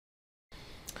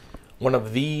One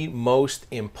of the most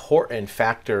important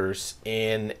factors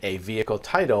in a vehicle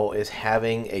title is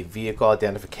having a vehicle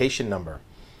identification number.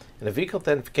 And a vehicle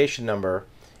identification number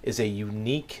is a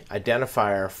unique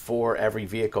identifier for every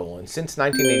vehicle. And since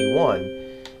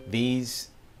 1981, these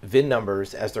VIN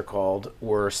numbers, as they're called,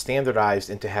 were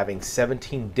standardized into having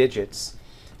 17 digits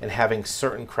and having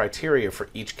certain criteria for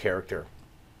each character.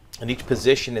 And each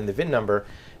position in the VIN number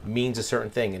means a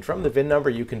certain thing. And from the VIN number,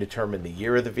 you can determine the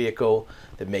year of the vehicle,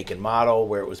 the make and model,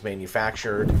 where it was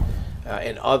manufactured,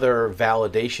 and other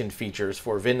validation features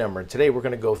for VIN number. And today we're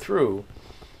going to go through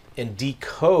and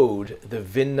decode the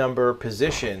VIN number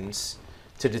positions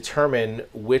to determine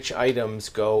which items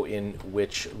go in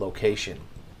which location.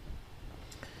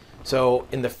 So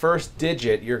in the first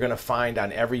digit you're going to find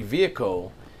on every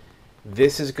vehicle,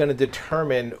 this is going to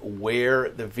determine where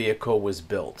the vehicle was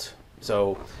built.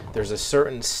 So there's a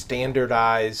certain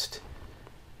standardized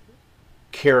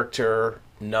character,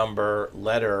 number,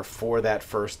 letter for that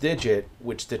first digit,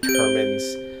 which determines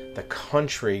the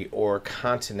country or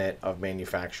continent of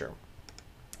manufacture.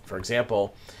 For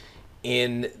example,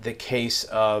 in the case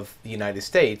of the United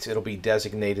States, it'll be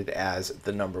designated as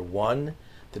the number 1,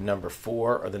 the number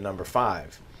 4, or the number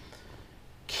 5.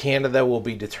 Canada will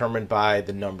be determined by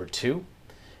the number 2,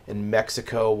 and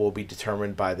Mexico will be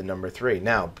determined by the number 3.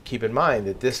 Now, keep in mind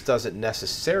that this doesn't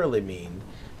necessarily mean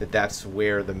that that's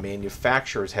where the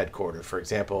manufacturer is headquartered. For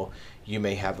example, you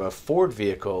may have a Ford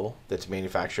vehicle that's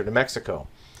manufactured in Mexico,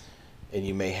 and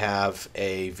you may have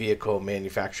a vehicle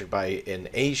manufactured by an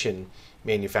Asian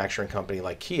manufacturing company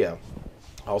like Kia,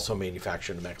 also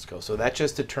manufactured in Mexico. So that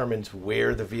just determines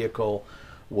where the vehicle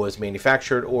was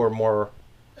manufactured, or more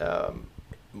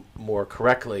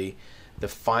correctly, the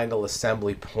final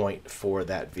assembly point for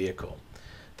that vehicle.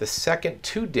 The second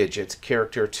two digits,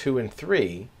 character 2 and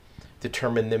 3,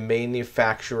 determine the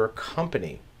manufacturer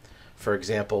company. For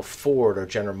example, Ford or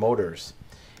General Motors.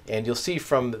 And you'll see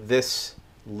from this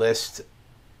list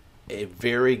a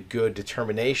very good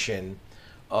determination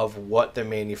of what the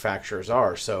manufacturers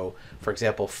are. So, for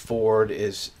example, Ford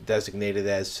is designated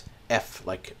as F,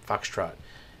 like Foxtrot.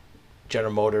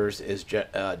 General Motors is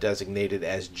designated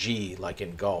as G, like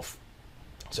in golf.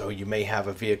 So you may have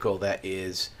a vehicle that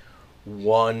is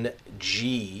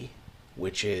 1G,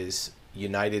 which is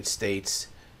United States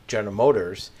General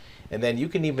Motors, and then you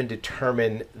can even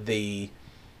determine the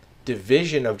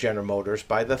division of General Motors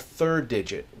by the third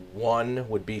digit. 1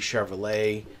 would be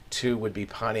Chevrolet, 2 would be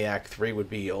Pontiac, 3 would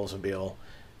be Oldsmobile,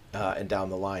 and down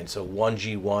the line. So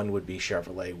 1G1 would be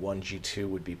Chevrolet, 1G2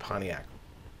 would be Pontiac.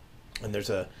 And there's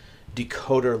a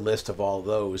decoder list of all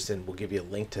those, and we'll give you a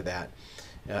link to that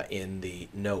in the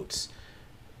notes.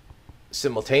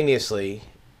 Simultaneously,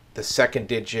 the second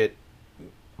digit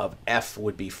of F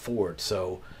would be Ford.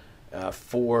 So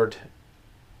Ford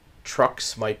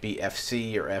trucks might be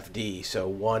FC or FD. So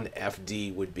 1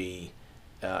 FD would be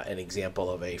an example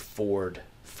of a Ford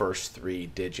first 3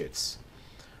 digits.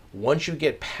 Once you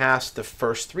get past the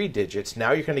first 3 digits,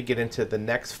 now you're going to get into the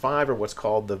next 5, or what's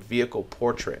called the vehicle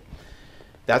portrait.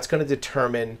 That's going to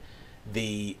determine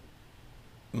the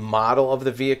model of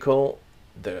the vehicle.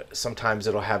 Sometimes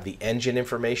it'll have the engine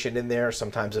information in there.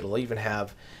 Sometimes it'll even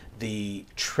have the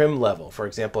trim level. For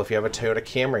example, if you have a Toyota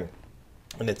Camry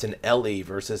and it's an LE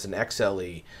versus an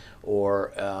XLE,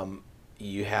 or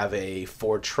you have a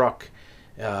Ford truck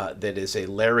that is a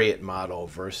Lariat model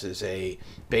versus a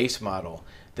base model,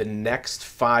 the next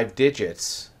 5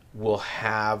 digits will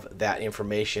have that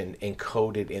information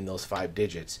encoded in those 5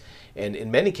 digits. And in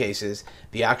many cases,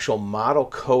 the actual model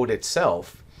code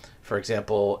itself, for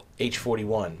example,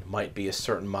 H41 might be a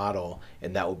certain model,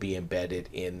 and that will be embedded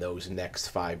in those next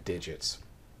 5 digits.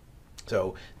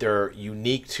 So they're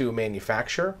unique to a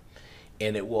manufacturer,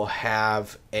 and it will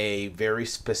have a very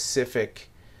specific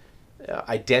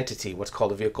identity, what's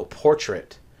called a vehicle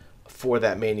portrait, for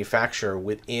that manufacturer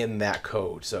within that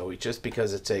code. So just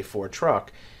because it's a Ford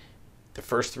truck, the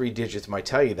first 3 digits might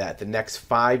tell you that. The next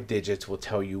 5 digits will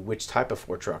tell you which type of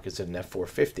Ford truck. Is it an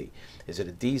F450? Is it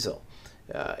a diesel?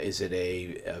 Is it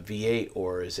a V8,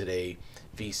 or is it a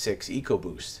V6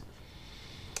 EcoBoost?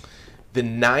 The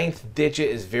 9th digit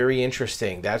is very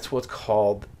interesting. That's what's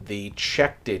called the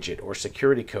check digit or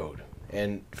security code.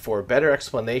 And for a better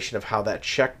explanation of how that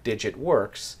check digit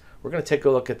works, we're going to take a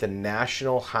look at the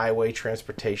National Highway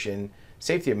Transportation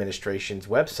Safety Administration's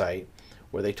website,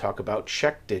 where they talk about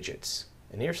check digits.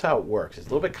 And here's how it works. It's a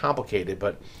little bit complicated,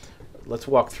 but let's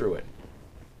walk through it.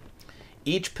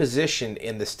 Each position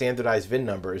in the standardized VIN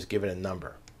number is given a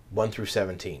number, 1 through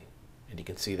 17. And you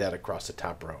can see that across the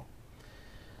top row.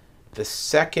 The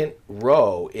second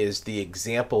row is the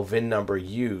example VIN number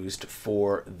used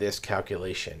for this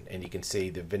calculation. And you can see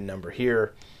the VIN number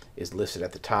here is listed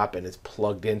at the top and it's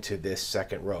plugged into this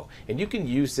second row. And you can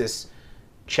use this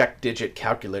check digit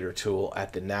calculator tool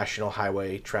at the National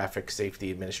Highway Traffic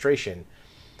Safety Administration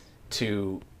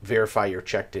to verify your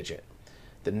check digit.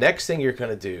 The next thing you're going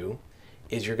to do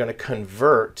is you're going to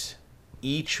convert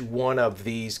each one of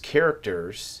these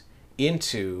characters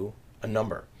into a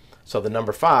number. So the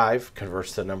number 5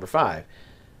 converts to the number 5.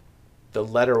 The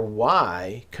letter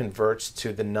Y converts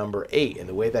to the number 8. And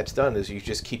the way that's done is you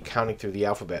just keep counting through the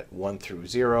alphabet, 1 through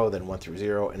 0, then 1 through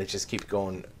 0, and it just keeps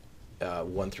going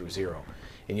 1 through 0.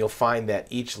 And you'll find that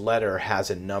each letter has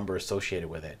a number associated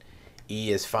with it.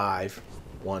 E is 5,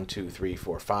 1, 2, 3,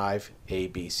 4, 5, A,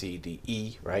 B, C, D,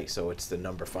 E, right? So it's the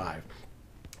number 5.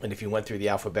 And if you went through the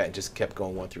alphabet and just kept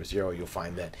going 1 through 0, you'll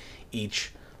find that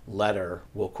each letter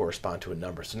will correspond to a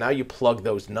number. So now you plug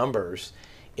those numbers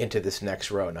into this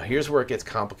next row. Now here's where it gets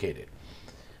complicated.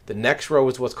 The next row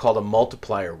is what's called a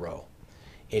multiplier row.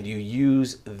 And you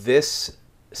use this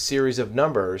series of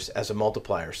numbers as a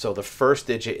multiplier. So the first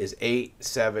digit is 8,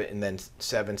 7, and then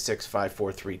 7, 6, 5,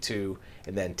 4, 3, 2,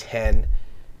 and then 10.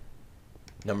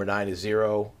 Number 9 is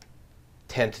 0.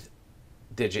 10th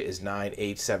digit is 9,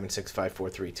 8, 7, 6, 5, 4,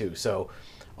 3, 2. So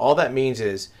all that means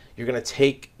is you're going to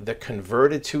take the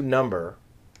converted to number,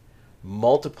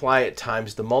 multiply it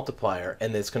times the multiplier,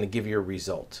 and it's going to give you a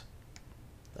result.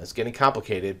 That's getting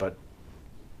complicated, but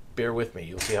bear with me.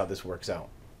 You'll see how this works out.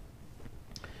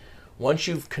 Once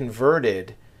you've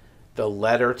converted the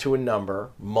letter to a number,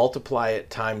 multiply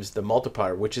it times the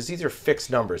multiplier, which is these are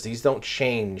fixed numbers. These don't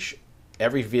change.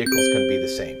 Every vehicle is going to be the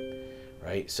same,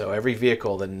 right? So every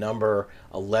vehicle, the number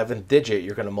 11th digit,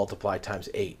 you're going to multiply times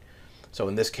 8. So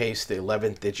in this case, the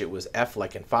 11th digit was F,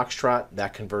 like in Foxtrot.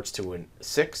 That converts to a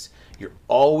 6. You're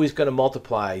always going to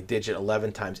multiply digit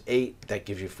 11 times 8. That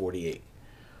gives you 48.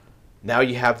 Now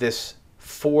you have this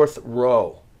fourth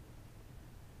row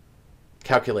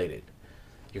calculated.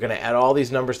 You're going to add all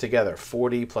these numbers together.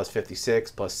 40 plus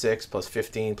 56 plus 6 plus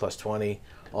 15 plus 20,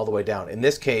 all the way down. In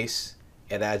this case,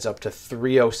 it adds up to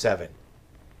 307.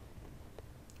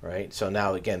 Right? So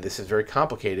now, again, this is very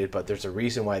complicated, but there's a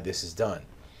reason why this is done.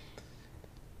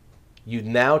 You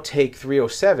now take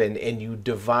 307 and you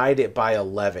divide it by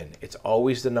 11. It's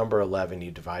always the number 11 you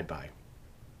divide by.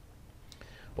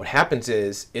 What happens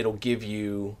is it'll give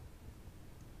you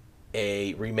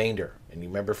a remainder. And you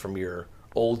remember from your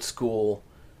old school,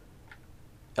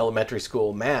 elementary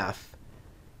school math,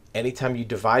 anytime you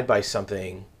divide by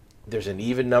something, there's an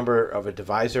even number of a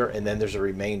divisor and then there's a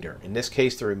remainder. In this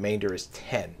case, the remainder is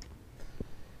 10.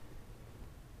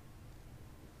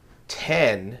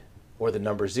 10, or the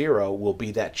number 0, will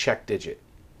be that check digit.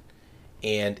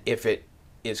 And if it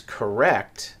is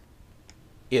correct,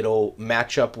 it'll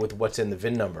match up with what's in the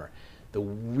VIN number. The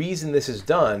reason this is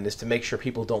done is to make sure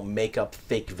people don't make up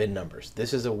fake VIN numbers.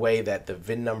 This is a way that the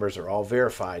VIN numbers are all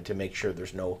verified to make sure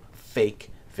there's no fake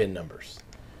VIN numbers.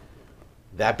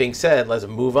 That being said, let's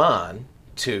move on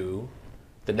to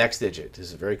the next digit. This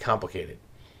is very complicated.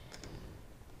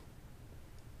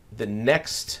 The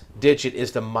next digit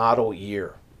is the model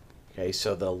year. Okay,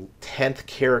 so the 10th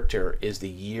character is the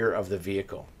year of the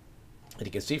vehicle. And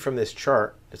you can see from this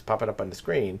chart that's popping up on the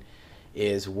screen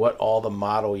is what all the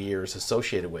model years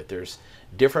associated with. There's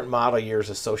different model years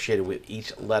associated with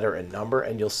each letter and number,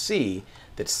 and you'll see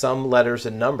that some letters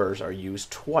and numbers are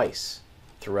used twice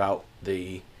throughout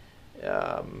the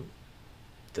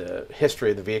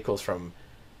history of the vehicles from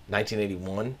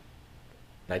 1981,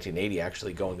 1980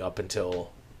 actually, going up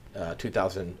until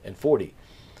 2040.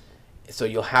 So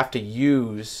you'll have to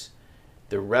use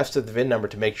the rest of the VIN number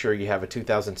to make sure you have a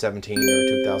 2017 or a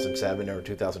 2007 or a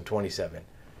 2027.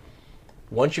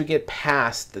 Once you get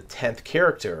past the 10th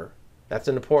character, that's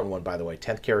an important one, by the way.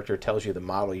 10th character tells you the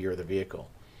model year of the vehicle.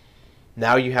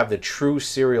 Now you have the true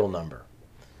serial number.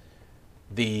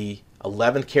 The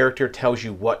 11th character tells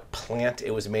you what plant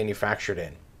it was manufactured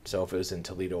in. So if it was in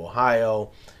Toledo,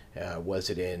 Ohio, was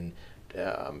it in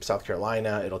South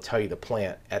Carolina, it'll tell you the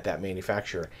plant at that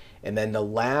manufacturer. And then the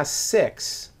last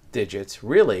 6 digits,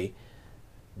 really,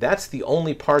 that's the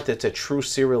only part that's a true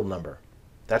serial number.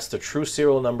 That's the true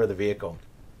serial number of the vehicle,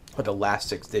 or the last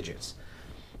 6 digits.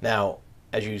 Now,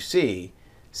 as you see,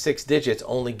 6 digits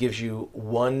only gives you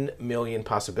 1 million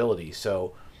possibilities.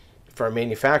 So for a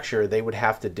manufacturer, they would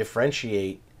have to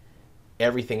differentiate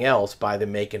everything else by the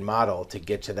make and model to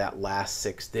get to that last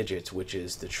 6 digits, which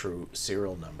is the true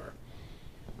serial number.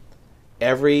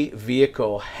 Every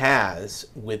vehicle has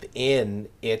within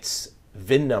its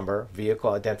VIN number,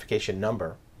 vehicle identification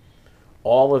number,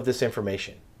 all of this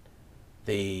information.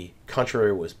 The country where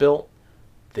it was built,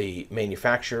 the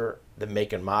manufacturer, the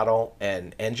make and model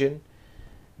and engine,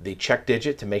 the check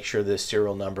digit to make sure the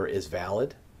serial number is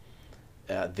valid.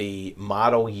 The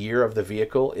model year of the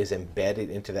vehicle is embedded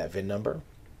into that VIN number.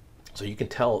 So you can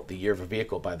tell the year of a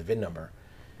vehicle by the VIN number.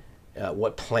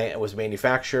 What plant it was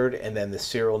manufactured, and then the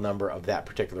serial number of that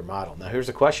particular model. Now here's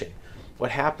the question.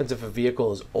 What happens if a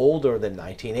vehicle is older than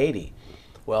 1980?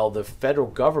 Well, the federal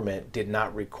government did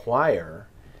not require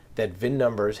that VIN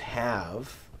numbers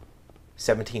have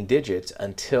 17 digits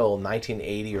until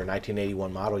 1980 or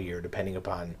 1981 model year, depending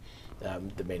upon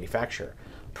the manufacturer.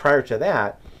 Prior to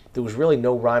that, there was really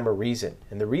no rhyme or reason.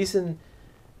 And the reason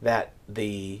that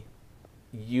the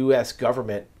U.S.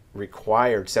 government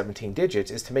required 17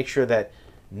 digits is to make sure that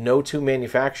no two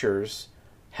manufacturers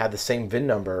had the same VIN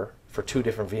number for two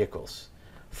different vehicles.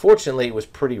 Fortunately, it was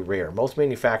pretty rare. Most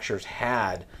manufacturers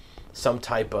had some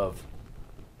type of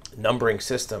numbering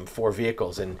system for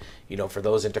vehicles, and for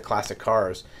those into classic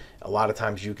cars, a lot of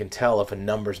times you can tell if a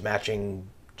number's matching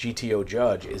GTO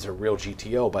Judge is a real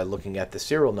GTO by looking at the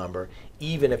serial number,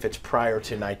 even if it's prior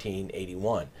to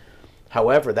 1981.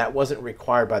 However, that wasn't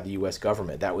required by the U.S.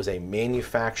 government. That was a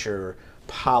manufacturer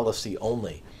policy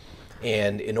only.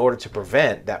 And in order to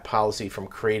prevent that policy from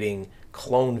creating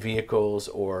clone vehicles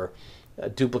or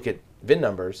duplicate VIN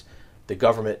numbers, the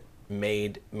government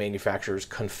made manufacturers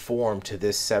conform to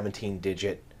this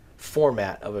 17-digit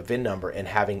format of a VIN number and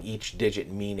having each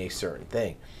digit mean a certain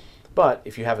thing. But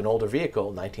if you have an older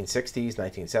vehicle, 1960s,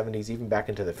 1970s, even back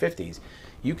into the 50s,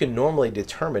 you can normally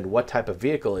determine what type of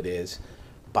vehicle it is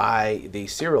by the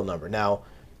serial number. Now,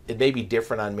 it may be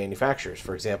different on manufacturers.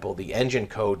 For example, the engine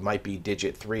code might be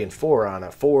digit 3 and 4 on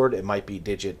a Ford. It might be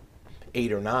digit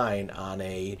 8 or 9 on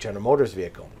a General Motors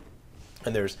vehicle.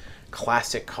 And there's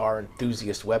classic car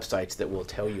enthusiast websites that will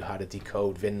tell you how to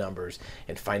decode VIN numbers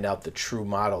and find out the true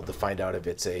model to find out if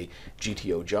it's a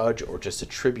GTO Judge or just a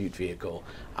tribute vehicle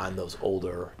on those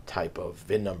older type of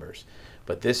VIN numbers.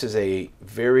 But this is a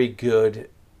very good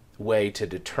way to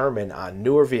determine on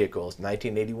newer vehicles,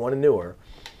 1981 and newer,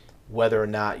 whether or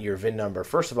not your VIN number,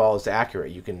 first of all, is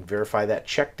accurate. You can verify that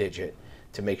check digit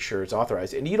to make sure it's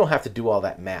authorized. And you don't have to do all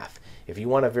that math. If you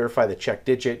want to verify the check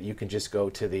digit, you can just go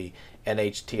to the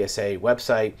NHTSA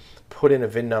website, put in a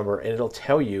VIN number, and it'll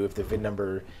tell you if the VIN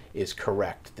number is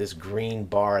correct. This green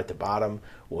bar at the bottom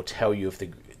will tell you if the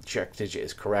check digit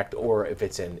is correct or if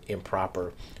it's an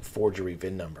improper forgery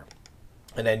VIN number.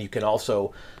 And then you can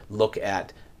also look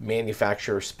at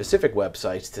manufacturer-specific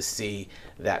websites to see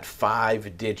that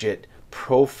 5-digit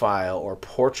profile or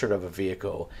portrait of a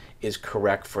vehicle is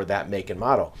correct for that make and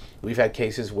model. We've had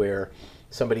cases where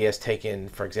somebody has taken,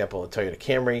 for example, a Toyota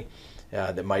Camry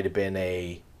that might have been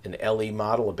an LE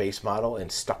model, a base model,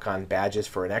 and stuck on badges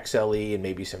for an XLE and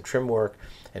maybe some trim work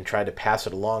and tried to pass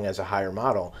it along as a higher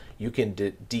model. You can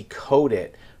decode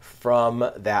it from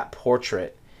that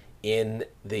portrait in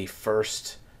the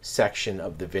first section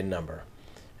of the VIN number.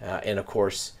 And of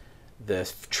course,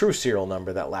 the true serial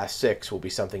number, that last 6, will be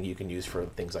something you can use for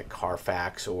things like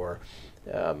Carfax or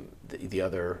the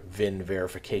other VIN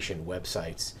verification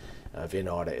websites. VIN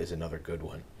Audit is another good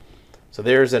one. So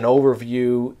there's an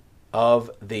overview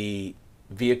of the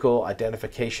vehicle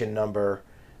identification number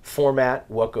format,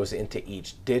 what goes into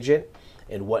each digit,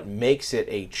 and what makes it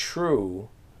a true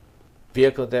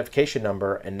vehicle identification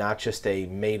number and not just a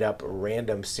made-up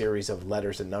random series of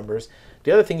letters and numbers.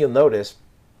 The other thing you'll notice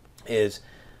is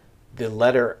the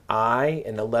letter I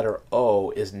and the letter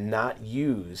O is not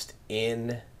used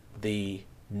in the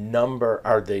number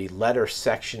or the letter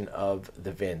section of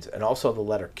the VINs, and also the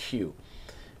letter Q.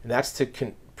 And that's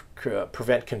to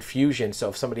prevent confusion. So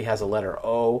if somebody has a letter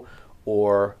O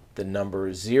or the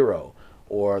number 0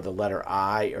 or the letter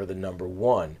I or the number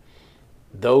 1,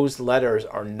 those letters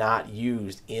are not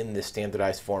used in the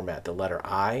standardized format, the letter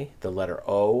I, the letter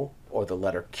O, or the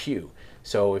letter Q.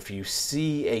 So if you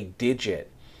see a digit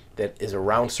that is a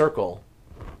round circle,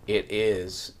 it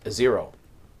is a 0.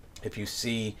 If you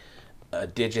see a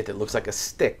digit that looks like a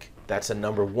stick, that's a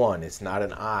number 1. It's not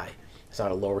an I. It's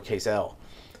not a lowercase l.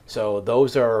 So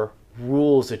those are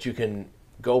rules that you can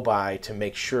go by to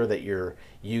make sure that you're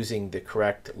using the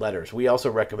correct letters. We also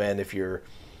recommend, if you're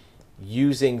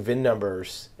using VIN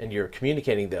numbers and you're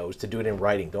communicating those, to do it in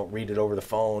writing. Don't read it over the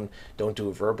phone. Don't do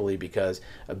it verbally, because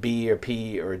a B or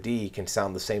P or a D can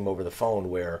sound the same over the phone,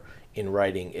 where in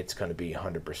writing it's going to be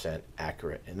 100%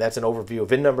 accurate. And that's an overview of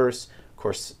VIN numbers. Of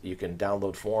course, you can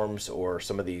download forms or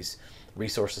some of these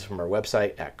resources from our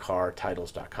website at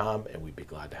cartitles.com, and we'd be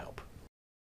glad to help.